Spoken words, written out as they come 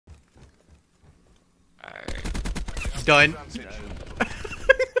Done.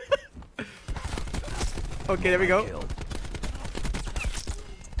 Okay, there we go.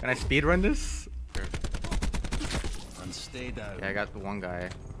 Can I speedrun this? Yeah, I got the one guy.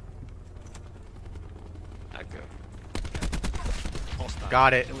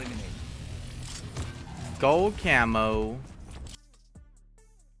 Got it. Gold camo.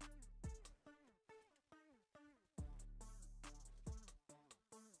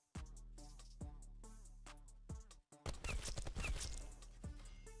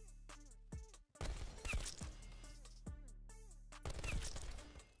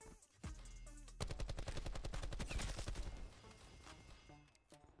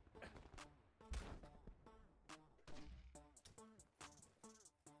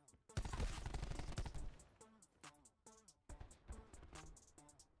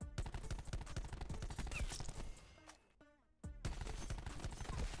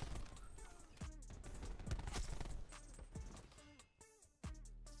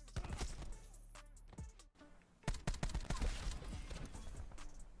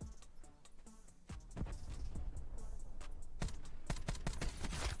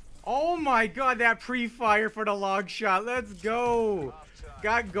 Oh my god, that pre-fire for the log shot. Let's go.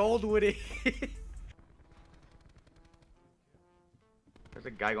 Got gold with it. There's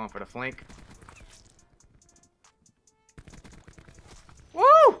a guy going for the flank. Woo!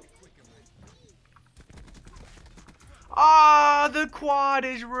 Ah, the quad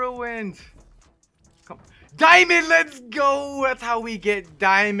is ruined. Come. Diamond, let's go. That's how we get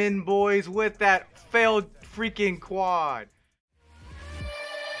diamond, boys, with that failed freaking quad.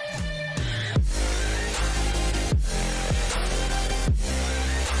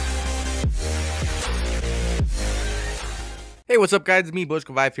 Hey, what's up guys, it's me,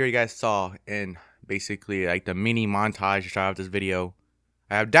 Vive here. You guys saw in basically like the mini montage to start off this video.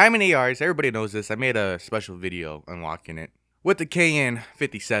 I have diamond ARs, everybody knows this. I made a special video unlocking it with the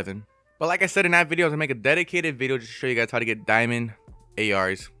KN57. But like I said in that video, I was gonna make a dedicated video just to show you guys how to get diamond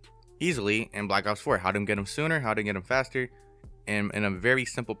ARs easily in Black Ops 4. How to get them sooner, how to get them faster, and in a very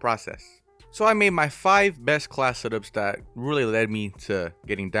simple process. So I made my 5 best class setups that really led me to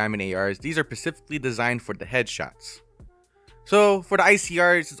getting diamond ARs. These are specifically designed for the headshots. So for the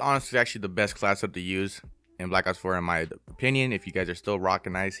ICRs, it's honestly actually the best class setup to use in Black Ops 4 in my opinion. If you guys are still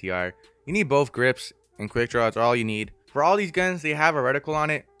rocking ICR, you need both grips and quick draw. It's all you need. For all these guns, they have a reticle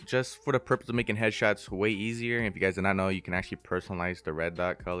on it just for the purpose of making headshots way easier. And if you guys did not know, you can actually personalize the red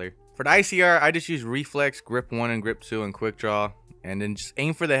dot color. For the ICR, I just use reflex, grip 1 and grip 2 and quick draw, and then just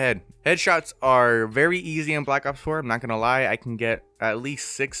aim for the head. Headshots are very easy in Black Ops 4. I'm not gonna lie, I can get at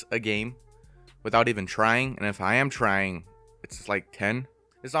least 6 a game without even trying. And if I am trying, it's like 10.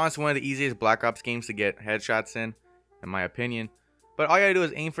 It's honestly one of the easiest Black Ops games to get headshots in my opinion. But all you gotta do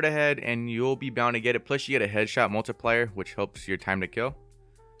is aim for the head and you'll be bound to get it. Plus you get a headshot multiplier, which helps your time to kill.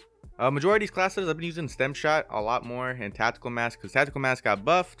 Majority of these classes I've been using stem shot a lot more and tactical mask, because tactical mask got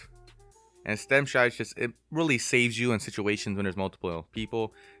buffed and stem shot is just, it really saves you in situations when there's multiple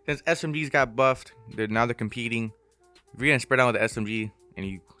people. Since SMGs got buffed, now they're competing. If you're gonna spread out with the SMG and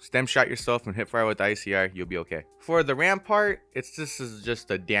you stem shot yourself and hip fire with the ICR, you'll be okay. For the Rampart, this is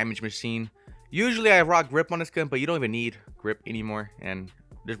just a damage machine. Usually I rock grip on this gun, but you don't even need grip anymore. And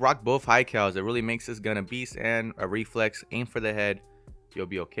just rock both high cals. It really makes this gun a beast. And a reflex, aim for the head, you'll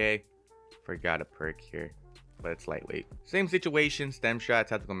be okay. Forgot a perk here, but it's lightweight. Same situation, stem shot,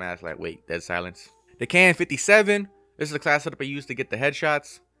 tactical mask, lightweight, dead silence. The KN57, this is the class setup I use to get the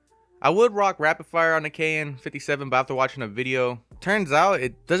headshots. I would rock rapid fire on the KN57, but after watching a video, turns out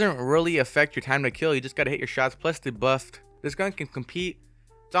it doesn't really affect your time to kill. You just gotta hit your shots. Plus they buffed. This gun can compete.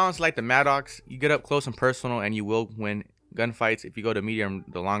 It's honestly like the Maddox. You get up close and personal and you will win gunfights. If you go to medium,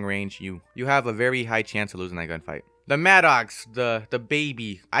 the long range, you have a very high chance of losing that gunfight. The Maddox, the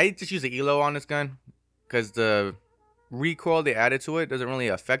baby. I just use the ELO on this gun because the recoil they added to it doesn't really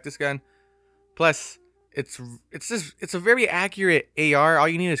affect this gun. Plus, it's a very accurate AR. All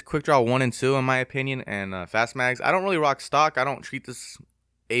you need is quick draw 1 and 2 in my opinion, and fast mags. I don't really rock stock. I don't treat this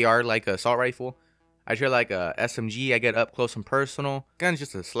AR like an assault rifle. I treat it like a SMG. I get up close and personal. Gun's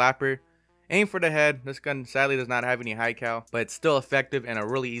just a slapper. Aim for the head. This gun sadly does not have any high cal, but it's still effective and a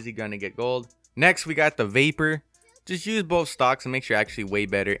really easy gun to get gold. Next we got the Vapor. Just use both stocks and make sure you're actually way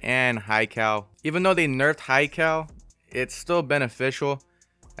better and high cal. Even though they nerfed high cal, it's still beneficial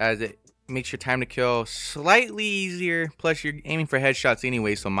as it makes your time to kill slightly easier. Plus you're aiming for headshots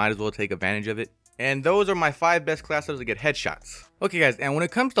anyway, so might as well take advantage of it. And those are my 5 best class setups to get headshots. Okay guys, and when it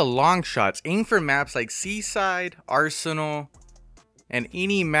comes to long shots, aim for maps like Seaside, Arsenal, and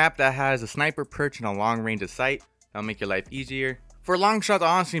any map that has a sniper perch and a long range of sight. That'll make your life easier. For long shots,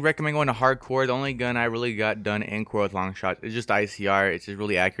 I honestly recommend going to hardcore. The only gun I really got done in core with long shots is just the ICR. It's just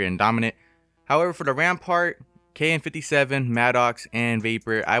really accurate and dominant. However, for the Rampart, KN57, Maddox, and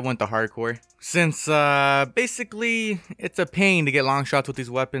Vapor, I went to hardcore. Since basically it's a pain to get long shots with these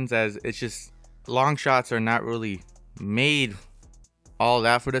weapons, as it's just long shots are not really made all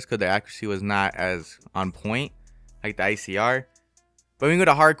that for this because the accuracy was not as on point like the ICR. But when you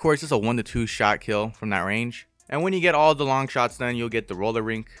go to hardcore, it's just a 1 to 2 shot kill from that range. And when you get all the long shots done, you'll get the roller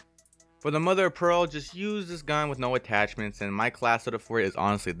rink. For the mother of pearl, just use this gun with no attachments, and my class setup for it is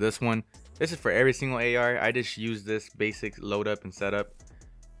honestly this one. This is for every single AR. I just use this basic load up and setup.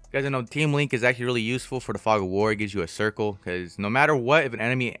 You guys know Team Link is actually really useful for the fog of war. It gives you a circle, because no matter what, if an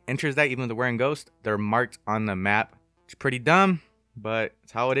enemy enters that, even if they're wearing ghost, they're marked on the map. It's pretty dumb, but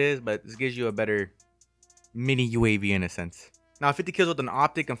it's how it is. But this gives you a better mini UAV in a sense. Now 50 kills with an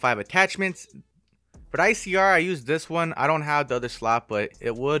optic and 5 attachments. For the ICR, I use this one. I don't have the other slot, but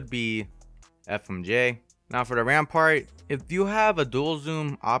it would be FMJ. Now for the Rampart, if you have a dual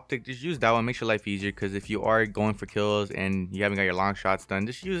zoom optic, just use that one. Makes your life easier, because if you are going for kills and you haven't got your long shots done,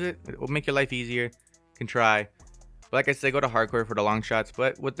 just use it. It will make your life easier. You can try. But like I said, go to hardcore for the long shots.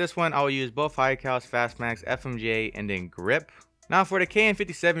 But with this one, I will use both high cals, fast max, FMJ, and then grip. Now for the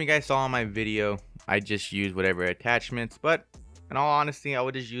KN57, you guys saw in my video, I just use whatever attachments. But in all honesty, I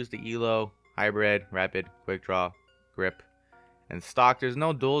would just use the ELO, hybrid, rapid, quick draw, grip, and stock. There's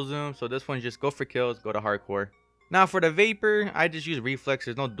no dual zoom, so this one just go for kills, go to hardcore. Now for the Vapor, I just use reflex.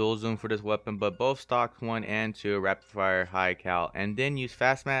 There's no dual zoom for this weapon, but both stocks 1 and 2, rapid fire, high cal, and then use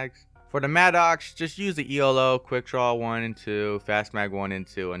fast mags. For the Maddox, just use the ELO, quick draw 1 and 2, fast mag 1 and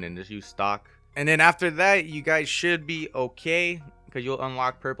 2, and then just use stock. And then after that, you guys should be okay, because you'll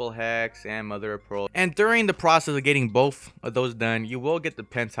unlock purple hex and mother of pearl. And during the process of getting both of those done, you will get the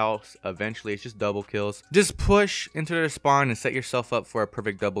penthouse eventually. It's just double kills. Just push into their spawn and set yourself up for a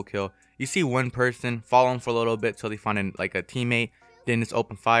perfect double kill. You see one person, follow them for a little bit till they find like a teammate, then it's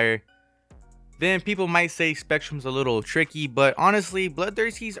open fire. Then people might say Spectrum's a little tricky, but honestly,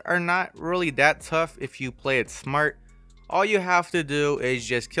 Bloodthirsties are not really that tough if you play it smart. All you have to do is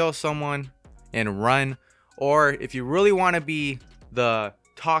just kill someone and run. Or if you really want to be the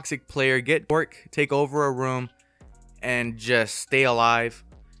toxic player, get work, take over a room, and just stay alive.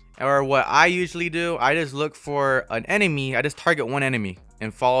 Or what I usually do, I just look for an enemy. I just target one enemy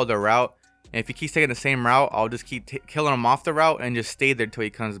and follow the route. And if he keeps taking the same route, I'll just keep killing him off the route and just stay there till he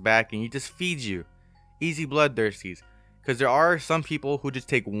comes back, and he just feeds you. Easy Bloodthirsties. Because there are some people who just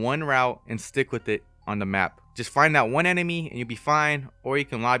take one route and stick with it on the map. Just find that one enemy and you'll be fine. Or you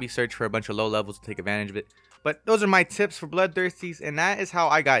can lobby search for a bunch of low levels to take advantage of it. But those are my tips for Bloodthirsties, and that is how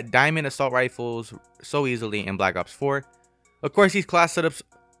I got diamond assault rifles so easily in Black Ops 4. Of course, these class setups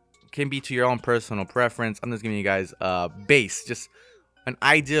can be to your own personal preference. I'm just giving you guys a base, just an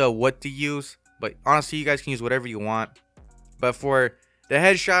idea of what to use. But honestly, you guys can use whatever you want. But for the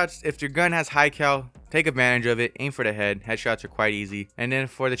headshots, if your gun has high cal, take advantage of it. Aim for the head. Headshots are quite easy. And then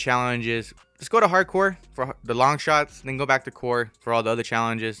for the challenges, just go to hardcore for the long shots, then go back to core for all the other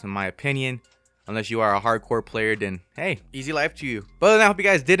challenges, in my opinion. Unless you are a hardcore player, then hey, easy life to you. But other than that, I hope you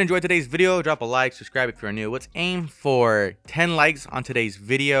guys did enjoy today's video. Drop a like, subscribe if you're new. Let's aim for 10 likes on today's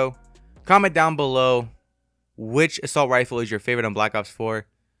video. Comment down below which assault rifle is your favorite on Black Ops 4.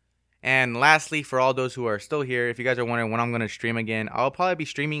 And lastly, for all those who are still here, if you guys are wondering when I'm going to stream again, I'll probably be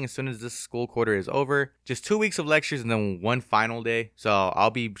streaming as soon as this school quarter is over. Just 2 weeks of lectures and then one final day. So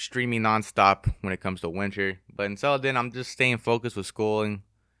I'll be streaming non-stop when it comes to winter. But until then, I'm just staying focused with schooling.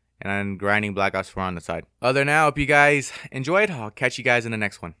 And I'm grinding Black Ops 4 on the side. Other than that, I hope you guys enjoyed. I'll catch you guys in the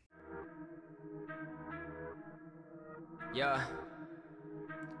next one. Yeah.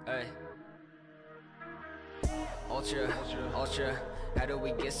 Hey. Ultra. How do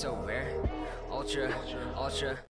we get so rare? Ultra.